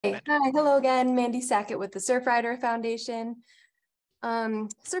Hi, hello again. Mandy Sackett with the Surfrider Foundation.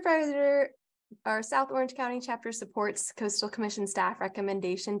 Surfrider, our South Orange County chapter, supports Coastal Commission staff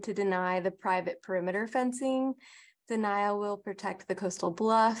recommendation to deny the private perimeter fencing. Denial will protect the coastal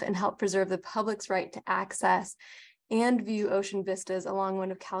bluff and help preserve the public's right to access and view ocean vistas along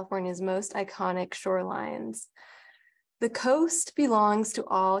one of California's most iconic shorelines. The coast belongs to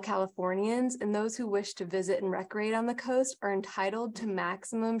all Californians, and those who wish to visit and recreate on the coast are entitled to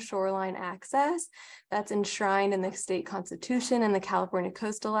maximum shoreline access. That's enshrined in the state constitution and the California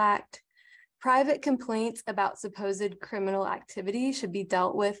Coastal Act. Private complaints about supposed criminal activity should be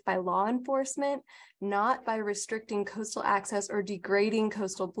dealt with by law enforcement, not by restricting coastal access or degrading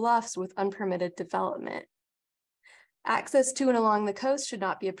coastal bluffs with unpermitted development. Access to and along the coast should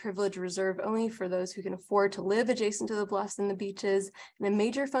not be a privilege reserved only for those who can afford to live adjacent to the bluffs and the beaches. And a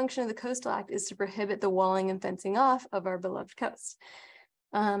major function of the Coastal Act is to prohibit the walling and fencing off of our beloved coast.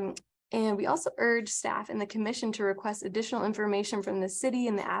 And we also urge staff and the commission to request additional information from the city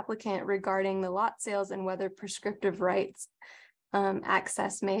and the applicant regarding the lot sales and whether prescriptive rights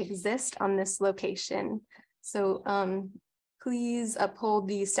access may exist on this location. So please uphold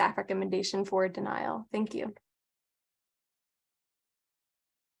the staff recommendation for denial. Thank you.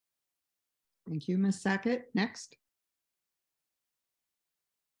 Thank you, Ms. Sackett. Next.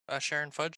 Sharon Fudge.